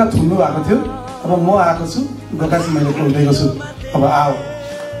पहिला थुन्नु भएको थियो, अब म आएको छु, ढोका चाहिँ मैले खोलिदिएको छु, अब आऊ।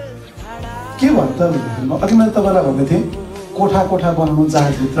 के भयो त? अघि मैले तपाईँलाई भन्दै थिएँ कोठा बनाउनु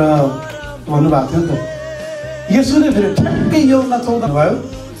जहाजभित्र भन्नुभएको थियो नि त। यसोले फेरि ठ्याक्कै यौना 14 भयो।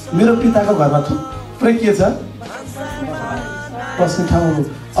 मेरो पिताको घरमा थुप्रै के छ? बस्ने ठाउँहरू।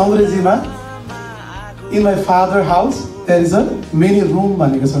 अङ्ग्रेजीमा in my father house there is a many room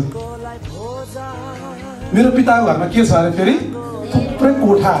भनेको छ। मेरो पिताको घरमा के छ अरे? फेरि थुप्रै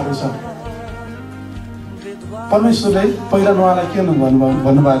कोठाहरू छ। परमेश्वरले पहिला नोआलाई के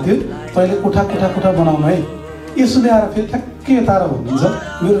भन्नुभएको थियो? तैँले कोठा बनाउनु है। यसोले आएर फेरि ठ्याक्कै यता भन्नुहुन्छ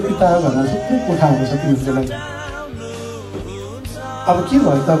मेरो पिताको घरमा थुप्रै कोठाहरू छ तिमीहरूलाई। अब के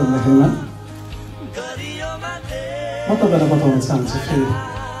भयो त भन्दाखेरिमा म तपाईँलाई बताउन चाहन्छु। फेरि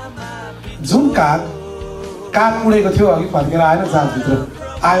जुन काग उडेको थियो अघि फर्केर आएन जहाजभित्र?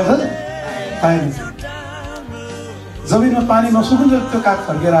 आयो त? आएन। जमिनमा पानी नसुकुन्जेल त्यो काग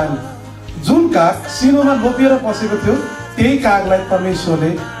फर्केर आएन। जुन काग सिनोमा लोपिएर बसेको थियो त्यही कागलाई परमेश्वरले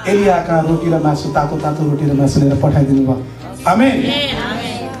एलिया कहाँ रोटी र मासु, तातो रोटी र मासु लिएर पठाइदिनु भयो। आमेन।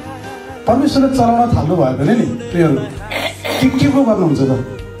 परमेश्वरले चलाउन थाल्नु भयो भने नि प्रियहरू के पो गर्नुहुन्छ त?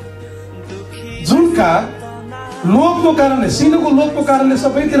 जुन काग लोभको कारणले, सिनोको लोभको कारणले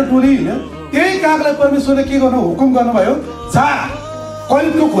सबैतिर टोलिहिँड, त्यही कागलाई परमेश्वरले के गर्नु हुकुम गर्नुभयो? जा,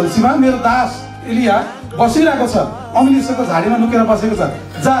 कैदको खोल्सीमा मेरो दास एलिया बसिरहेको छ, अम्लिसोको झाडीमा लुकेर बसेको छ,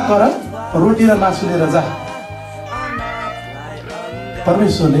 जा गर रोटी र मासु लिएर जा।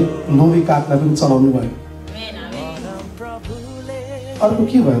 परमेश्वरले लोभी कागलाई पनि चलाउनु भयो। अर्को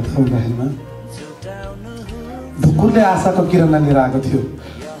के भयो त भन्दाखेरिमा ढुकुरले आशाको किरणलाई लिएर आएको थियो।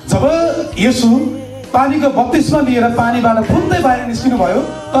 जब येशू पानीको बप्तिस्मा लिएर पानीबाट फुल्दै बाहिर निस्किनु भयो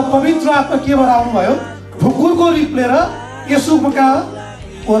तब पवित्र आत्मा के भएर आउनु भयो? ढुकुरको रूप लिएर येशूको कहाँ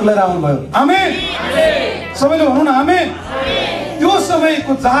ओर्लेर आउनु भयो। आमेन। सबैले भन्नु न आमेन। त्यो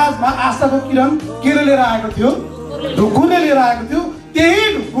समयको जहाजमा आशाको किरण केले लिएर आएको थियो? ढुकुरले लिएर आएको थियो। त्यही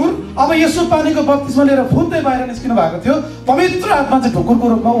ढुकुर अब येशू पानीको बप्तिस्मा लिएर फुल्दै बाहिर निस्किनु भएको थियो। पवित्र आत्मा चाहिँ ढुकुरको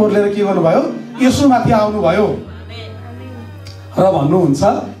रूपमा ओर्लेर के गर्नुभयो? येशूमाथि आउनुभयो र भन्नुहुन्छ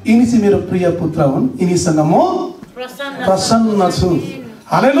यिनी चाहिँ मेरो प्रिय पुत्र हुन्, यिनीसँग म प्रसन्न छु।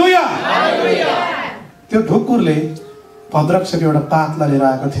 हालेलुया। त्यो ढुकुरले भद्रक्षको एउटा पातलाई लिएर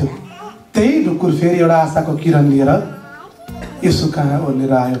आएको थियो। त्यही ढुकुर फेरि एउटा आशाको किरण लिएर येशू कहाँ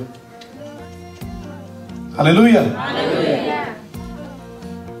ओर्लेर आयो। हालेलुया।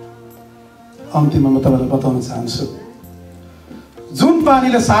 अन्तिममा म तपाईँलाई बताउन चाहन्छु जुन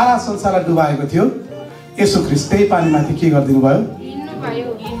पानीले सारा संसारलाई डुबाएको थियो येशू ख्रीष्ट त्यही पानीमाथि के गरिदिनु भयो?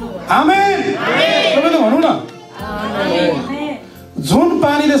 आमेन। सबैले भन्नु न। जुन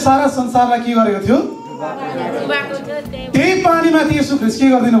पानीले सारा संसारलाई के गरेको थियो त्यही पानीमाथि येशू ख्रीष्ट के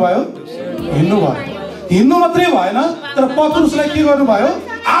गरिदिनु भयो? हिँड्नु भयो। हिँड्नु मात्रै भएन तर पत्रुसलाई के गर्नु भयो?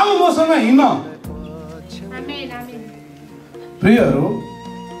 आऊ मसँग हिँड्न। प्रियहरू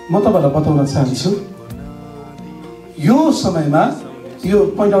म तपाईँलाई बताउन चाहन्छु यो समयमा यो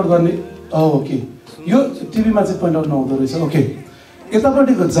पोइन्ट आउट गर्ने ओके यो टिभीमा चाहिँ पोइन्ट आउट नहुँदो रहेछ। ओके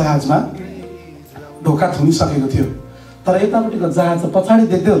यतापट्टिको जहाजमा ढोका थुनिसकेको थियो तर यतापट्टिको जहाज पछाडि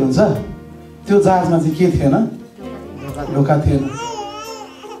देख्दै हुनुहुन्छ त्यो जहाजमा चाहिँ के थिएन? ढोका थिएन।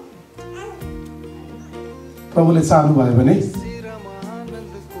 प्रभुले चाहनु भयो भने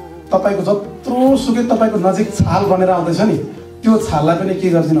तपाईको जत्रो सुकै तपाईको नजिक छाल बनेर आउँदैछ नि त्यो छाललाई पनि के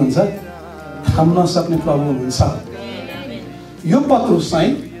गरिदिनुहुन्छ? थाम्न सक्ने प्रभु हुनुहुन्छ। यो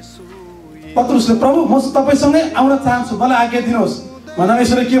पत्रुसले प्रभु म तपाईसँगै आउन चाहन्छु, मलाई आज्ञा दिनुहोस् भन्दा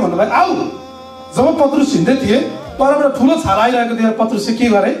यसरी के भन्नुभयो? आऊ। जब पत्रुस हिँड्दै थिए परबाट ठुलो छाल आइरहेको थियो। पत्रुसले के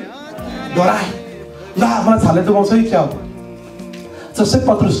गरे? डराए। ल मलाई छालले डुबाउँछ कि क्या हो? जसै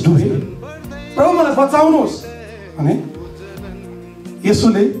पत्रुस डुबे प्रभु मलाई बचाउनुहोस् भने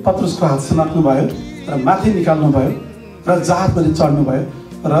येशूले पत्रुसको हात समात्नु भयो र माथि निकाल्नु भयो र जहाजमाथि चढ्नु भयो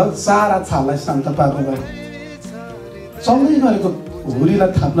र सारा छाललाई शान्त पार्नु भयो। चल्दै गरेको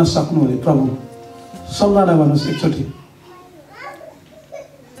हुरीलाई थाप्न सक्नुहुने प्रभु सम्झना गर्नुहोस् एकचोटि।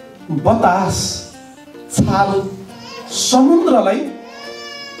 बतास, छाल, समुद्रलाई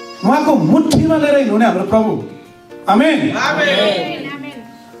उहाँको मुठीमा लिएर हिँड्ने हाम्रो प्रभु। आमेन।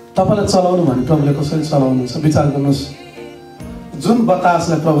 तपाईँलाई चलाउनु भने प्रभुले कसरी चलाउनुहुन्छ विचार गर्नुहोस्। जुन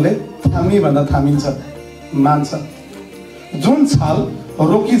बतासलाई प्रभुले थामी भन्दा थामिन्छ, मान्छ, जुन छाल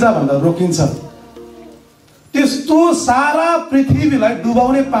रोकिजा भन्दा रोकिन्छ, त्यस्तो सारा पृथ्वीलाई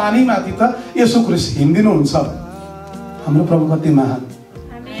डुबाउने पानीमाथि त येशू ख्रीष्ट हिँडिदिनुहुन्छ। हाम्रो प्रभु कति महान,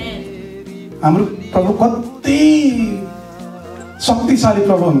 हाम्रो प्रभु कति शक्तिशाली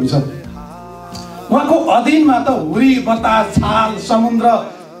प्रभु हुनुहुन्छ। उहाँको अधीनमा त हुरी, बतास, छाल, समुद्र,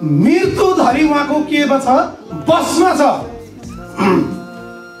 मृत्यु धरि उहाँको के छ? बसमा छ।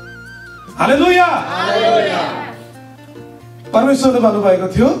 हालेलुया। परमेश्वरले भन्नुभएको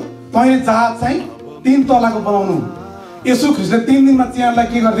थियो तैँले जहाज चाहिँ 3 तलाको बनाउनु। येशू ख्रीष्टले 3 दिनमा चिहानलाई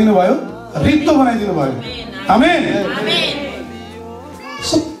के गरिदिनु भयो? रित्तो बनाइदिनु भयो। आमेन।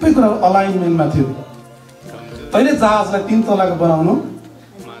 सबै कुरा अलाइनमेन्टमा थियो। तैँले जहाजलाई 3 तलाको बनाउनु,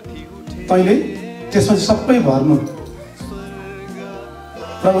 तैँले त्यसपछि सबै भर्नु।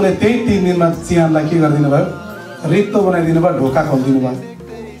 प्रभुले त्यही 3 दिनमा चिहानलाई के गरिदिनु भयो? रित्तो बनाइदिनु भयो, ढोका खोलिदिनु भयो,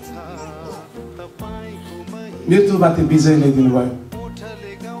 मृत्युमाथि विजय ल्याइदिनु भयो।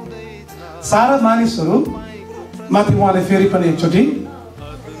 सारा मानिसहरू माथि उहाँले फेरि पनि एकचोटि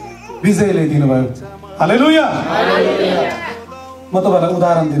विजय ल्याइदिनु भयो। हालेलुया। म तपाईँलाई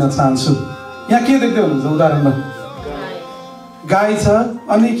उदाहरण दिन चाहन्छु। यहाँ के देख्दै हुनुहुन्छ उदाहरणमा? गाई छ,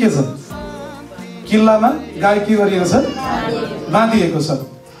 अनि के छ? किल्लामा गाई के गरिएको छ? बाँधिएको छ।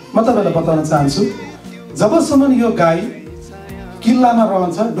 म तपाईँलाई बताउन चाहन्छु, जबसम्म यो गाई किल्लामा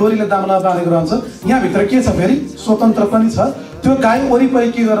रहन्छ, डोरीले दाम्ला बाँधेको रहन्छ, यहाँभित्र के छ फेरि? स्वतन्त्र पनि छ। त्यो गाई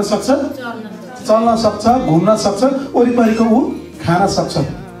वरिपरि के गर्न सक्छ? चल्न सक्छ, घुम्न सक्छ, वरिपरिको ऊ खान सक्छ।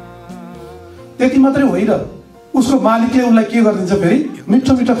 त्यति मात्रै होइन, उसको मालिकले उसलाई के गरिदिन्छ फेरि?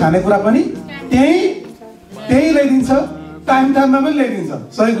 मिठो मिठो खानेकुरा पनि त्यही ल्याइदिन्छ, टाइममा पनि ल्याइदिन्छ।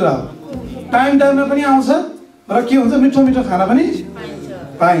 सही कुरा हो, टाइममा पनि आउँछ र के हुन्छ? मिठो मिठो खाना पनि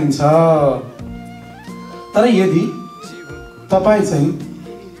पाइन्छ। तर यदि तपाईँ चाहिँ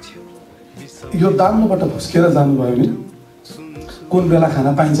यो दाम्लोबाट भुस्केर जानुभयो भने कुन बेला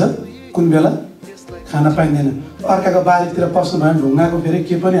खाना पाइन्छ, कुन बेला खाना पाइँदैन। अर्काको बारीतिर पस्नु भयो भने ढुङ्गाको फेरि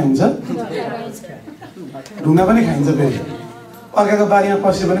के पनि हुन्छ? ढुङ्गा पनि खाइन्छ। फेरि अर्काको बारीमा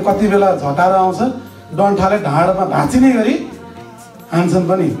पस्यो भने कति बेला झटारो आउँछ, डन्ठाले ढाडमा भाँचिने गरी हान्छन्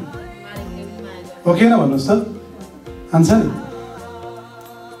पनि। हो कि न भन्नुहोस् त? हान्छ नि।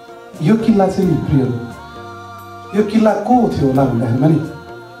 यो किल्ला चाहिँ नि प्रिय, यो किल्ला को थियो होला भन्दाखेरिमा नि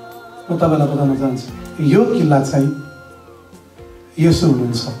म तपाईँलाई बताउन चाहन्छु, यो किल्ला चाहिँ येशू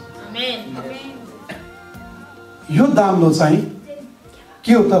हुनुहुन्छ। यो दाम्लो चाहिँ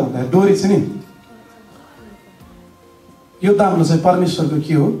के हो त भन्दा डोरी चाहिँ नि, यो दाम्लो चाहिँ परमेश्वरको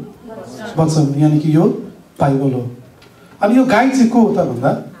के हो? वचन, यानि कि यो बाइबल हो। अनि यो गाई चाहिँ को हो त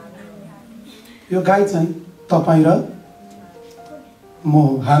भन्दा, यो गाई चाहिँ तपाईँ र म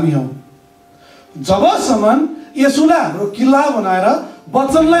हो, हामी हौ। जबसम्म येशूलाई हाम्रो किल्ला बनाएर,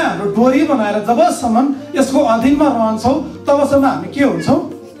 वचनलाई हाम्रो डोरी बनाएर जबसम्म यसको अधीनमा रहन्छौँ, तबसम्म हामी के हुन्छौँ?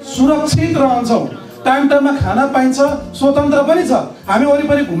 सुरक्षित रहन्छौँ। टाइममा खाना पाइन्छ, स्वतन्त्र पनि छ, हामी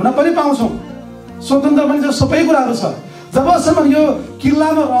वरिपरि घुम्न पनि पाउँछौँ, स्वतन्त्र पनि छ, सबै कुराहरू छ। जबसम्म यो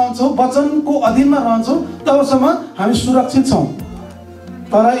किल्लामा रहन्छौँ, वचनको अधीनमा रहन्छौँ, तबसम्म हामी सुरक्षित छौँ।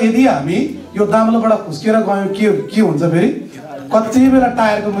 तर यदि हामी यो दाम्लोबाट खुस्केर गयौँ, के हुन्छ फेरि? कति बेला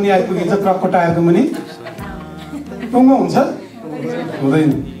टायरको मुनि आइपुगिन्छ, ट्रकको टायरको मुनि टुङ्गो हुन्छ,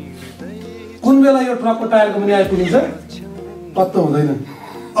 हुँदैन। कुन बेला यो ट्रकको टायरको मुनि आइपुगिन्छ पत्तो हुँदैन।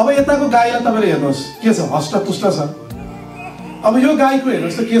 अब यताको गाईलाई तपाईँले हेर्नुहोस्, के छ? हष्टपुष्ट छ। अब यो गाईको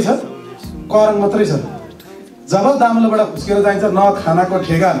हेर्नुहोस् त के छ? करङ मात्रै छ। जब दाम्लोबाट खुस्केर जाइन्छ, न खानाको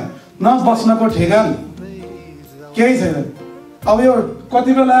ठेगान, न बस्नको ठेगान, केही छैन। अब यो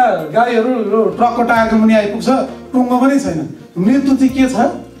कति बेला गाईहरू ट्रकको टायरको मुनि आइपुग्छ, टुङ्गो पनि छैन। मृत्यु चाहिँ के छ?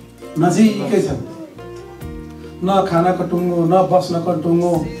 नजिकै छ। न खानाको टुङ्गो, न बस्नको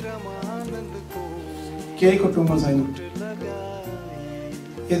टुङ्गो, केहीको टुङ्गो छैन।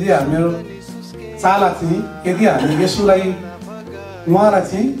 यदि हामीहरू चालक चाहिँ, यदि हामी येशूलाई, उहाँलाई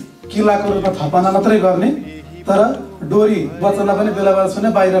चाहिँ किल्लाको रूपमा थपना मात्रै गर्ने, तर डोरी वचनलाई पनि बेला बेला सुने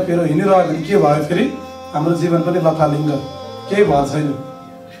बाहिर फेरि हिँडिरह्यो भने के भयो फेरि? हाम्रो जीवन पनि लथालिङ्ग, केही भएको छैन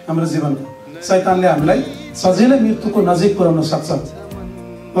हाम्रो जीवनको। शैतानले हामीलाई सजिलै मृत्युको नजिक पुर्याउन सक्छ।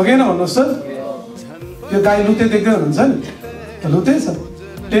 हो कि न भन्नुहोस् त? यो गाई लुते देख्दै हुनुहुन्छ नि, लुते छ,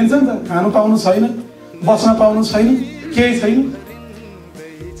 टेन्सन छ, खानु पाउनु छैन, बस्न पाउनु छैन, केही छैन।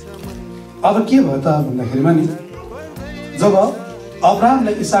 अब के भयो त भन्दाखेरिमा नि, जब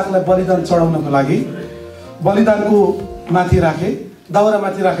अब्राहमले इसाकलाई बलिदान चढाउनको लागि बलिदानको माथि राखे, दाउरा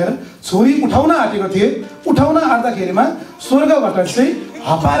माथि राखेर छोरी उठाउन आँटेको थिए। उठाउन आँट्दाखेरिमा स्वर्गबाट चाहिँ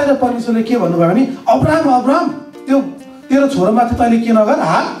हपारेर परमेश्वरले के भन्नुभयो भने अब्राहम अब्राहम त्यो तेरो छोरोमाथि तैँले के नगर,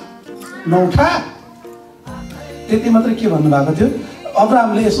 हात नउठा। त्यति मात्रै के भन्नुभएको थियो,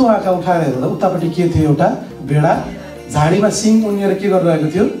 अब्राहमले यसो आँखा उठाएर हेर्दा उतापट्टि के थियो, एउटा भेडा झाडीमा सिङ उनिएर के गरिरहेको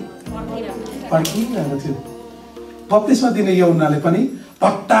थियो, पड्किरहेको थियो। बत्तिसमा दिने यौनाले पनि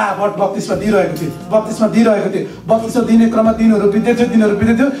फटाफट बत्तिसमा दिइरहेको थियो, बत्तिसमा दिइरहेको थियो। बत्तिसमा दिने क्रममा दिनहरू बित्दै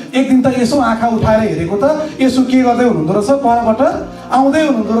थियो। एक दिन त यसो आँखा उठाएर हेरेको त यसो के गर्दै हुनुहुँदो रहेछ, परबाट आउँदै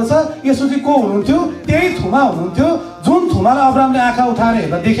हुनुहुँदो रहेछ। यसो चाहिँ को हुनुहुन्थ्यो, त्यही थुमा हुनुहुन्थ्यो जुन थुमालाई अब्राहमले आँखा उठाएर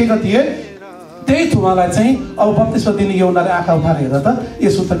हेर्दा देखेका थिए। त्यही थुमालाई चाहिँ अब 32 दिने यौनाले आँखा उठाएर हेर्दा त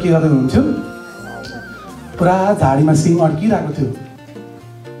यसो त के गर्दै हुनुहुन्थ्यो, पुरा झाडीमा सिङ अड्किरहेको थियो।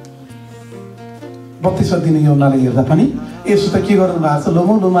 32 दिने यौनाले हेर्दा पनि यसो त के गर्नु भएको छ,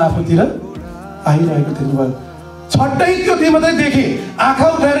 लोमो लोमो आफूतिर आइरहेको थियो। छट्टै त्यो मात्रै देखे, आँखा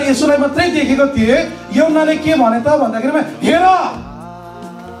उठाएर यसोलाई मात्रै देखेको थिए। यौनाले के भने त भन्दाखेरिमा हेर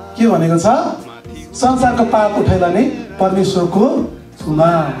के भनेको छ, संसारको पाप उठाइलाने परमेश्वरको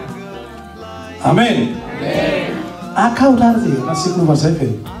थुमा। आमेन। आँखा उठाएर चाहिँ हेर्न सिक्नुपर्छ है।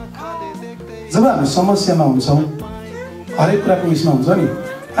 फेरि जब हामी समस्यामा हुन्छौँ, हरेक कुराको उयसमा हुन्छ नि,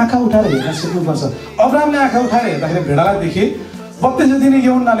 आँखा उठाएर हेर्न सिक्नुपर्छ। अब्राहमले आँखा उठाएर हेर्दाखेरि भेडालाई देखे। 32 दिने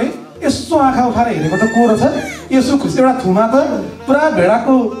यौनाले यस्तो आँखा उठाएर हेरेको त को रहेछ, यसो एउटा थुमा त पुरा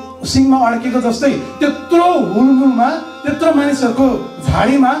भेडाको सिङमा अड्केको जस्तै, त्यत्रो हुलमुलमा, त्यत्रो मानिसहरूको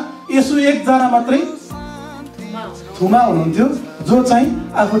झाडीमा यसो एकजना मात्रै थुमा हुनुहुन्थ्यो जो चाहिँ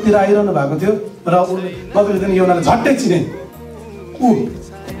आफूतिर आइरहनु भएको थियो। र 32 दिने यौनाले झट्टै चिने, ऊ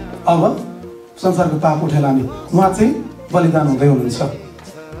अब संसारको पाप उठाइलाने उहाँ चाहिँ बलिदान हुँदै हुनुहुन्छ।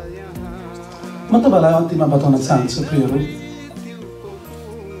 म तपाईँलाई अन्तिममा बताउन चाहन्छु प्रियहरू,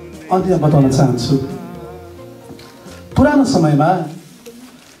 अन्तिममा बताउन चाहन्छु, पुरानो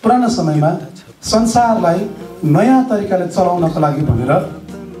समयमा संसारलाई नयाँ तरिकाले चलाउनको लागि भनेर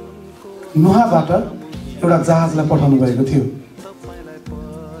नुहाबाट एउटा जहाजलाई पठाउनु भएको थियो।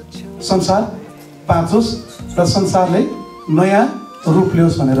 संसार बाँचोस् र संसारले नयाँ रूप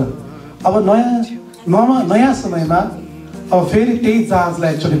लियोस् भनेर। अब नयाँ समयमा अब फेरि त्यही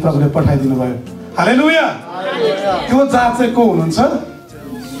जहाजलाई एक्चुअली प्रभुले पठाइदिनु भयो। हालेलुया। त्यो जहाज चाहिँ को हुनुहुन्छ,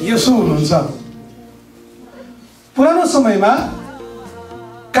 येशू हुनुहुन्छ। पुरानो समयमा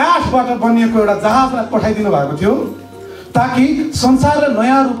काठबाट बनिएको एउटा जहाजलाई पठाइदिनु भएको थियो ताकि संसारले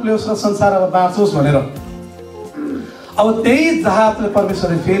नयाँ रूप लियोस् र संसार अब बाँचोस् भनेर। अब त्यही जहाजले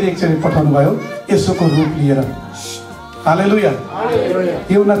परमेश्वरले फेरि एकचोटि पठाउनु भयो येशूको रूप लिएर। हालेलुया।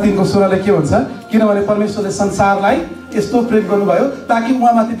 यूहन्ना 3:16 के भन्छ, किनभने परमेश्वरले संसारलाई यस्तो प्रेम गर्नुभयो ताकि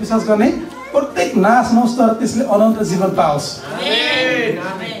उहाँमाथि विश्वास गर्ने प्रत्येक नाश नहोस् तर त्यसले अनन्त जीवन पाओस्।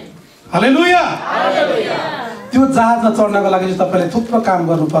 हालेलुया। त्यो जहाजमा चढ्नको लागि चाहिँ तपाईले थुप्रो काम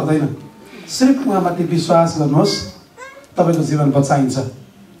गर्नु पर्दैन, सिर्फ उहाँमाथि विश्वास गर्नुहोस्, तपाईको जीवन बचाइन्छ।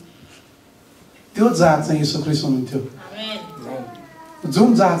 त्यो जहाज चाहिँ येशू ख्रीष्ट हुनुहुन्थ्यो।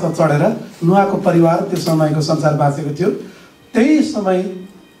 जुन जहाजमा चढेर नुहाको परिवार त्यो समयको संसार बाँचेको थियो, त्यही समय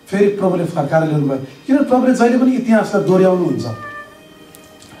फेरि प्रभुले फर्काएर ल्याउनुभयो। किनभने प्रभुले जहिले पनि इतिहासलाई दोहोऱ्याउनुहुन्छ,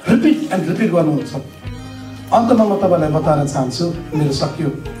 रिपिट एन्ड रिपिट गर्नुहुन्छ। अन्तमा म तपाईँलाई बताउन चाहन्छु, मेरो सकियो,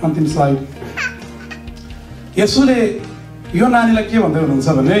 अन्तिम स्लाइड। येशूले यो नानीलाई के भन्दै हुनुहुन्छ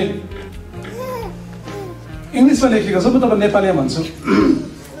भने, इङ्ग्लिसमा लेखेको छ, म तपाईँ नेपालीमा भन्छु।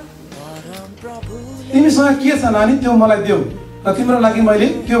 तिमीसँग के छ नानी, त्यो मलाई देऊ र तिम्रो लागि मैले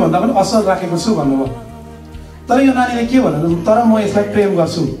त्यो भन्दा पनि असल राखेको छु भन्नुभयो। तर यो नानीले के भन्नु, तर म यसलाई प्रेम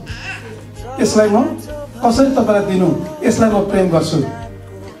गर्छु, यसलाई म कसरी तपाईँलाई दिनु, यसलाई म प्रेम गर्छु।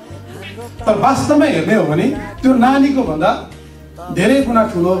 तर वास्तवमा हेर्ने हो भने त्यो नानीको भन्दा धेरै गुणा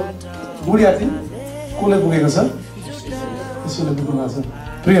ठुलो बुढिया चाहिँ कसले पुगेको छ, यसोले पुग्नु भएको छ।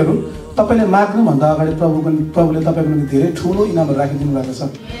 प्रियहरू, तपाईँले माग्नुभन्दा अगाडि प्रभुले तपाईँको निम्ति धेरै ठुलो इनामहरू राखिदिनु भएको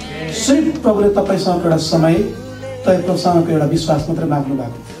छ। सिर्फ प्रभुले तपाईँसँग एउटा समय, तपाईँसँग एउटा विश्वास मात्रै माग्नु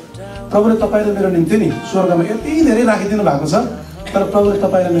भएको। प्रभुले तपाईँ र मेरो निम्ति नि स्वर्गमा यति धेरै राखिदिनु भएको छ, तर प्रभुले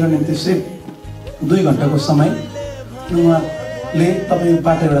तपाईँ र मेरो निम्ति सिर्फ 2 घन्टाको समय, उहाँले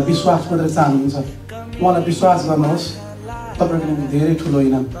तपाईँबाट एउटा विश्वास मात्रै चाहनुहुन्छ। उहाँलाई विश्वास गर्नुहोस्, तपाईँको निम्ति धेरै ठुलो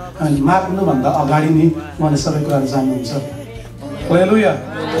इनाम। हामीले माग्नुभन्दा अगाडि नै उहाँले सबै कुराहरू जान्नुहुन्छ। हालेलुया।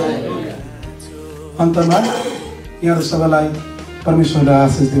 अन्तमा यहाँहरू सबैलाई परमेश्वरले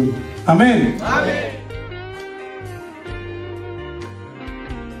आशिष दिउँ। आमेन।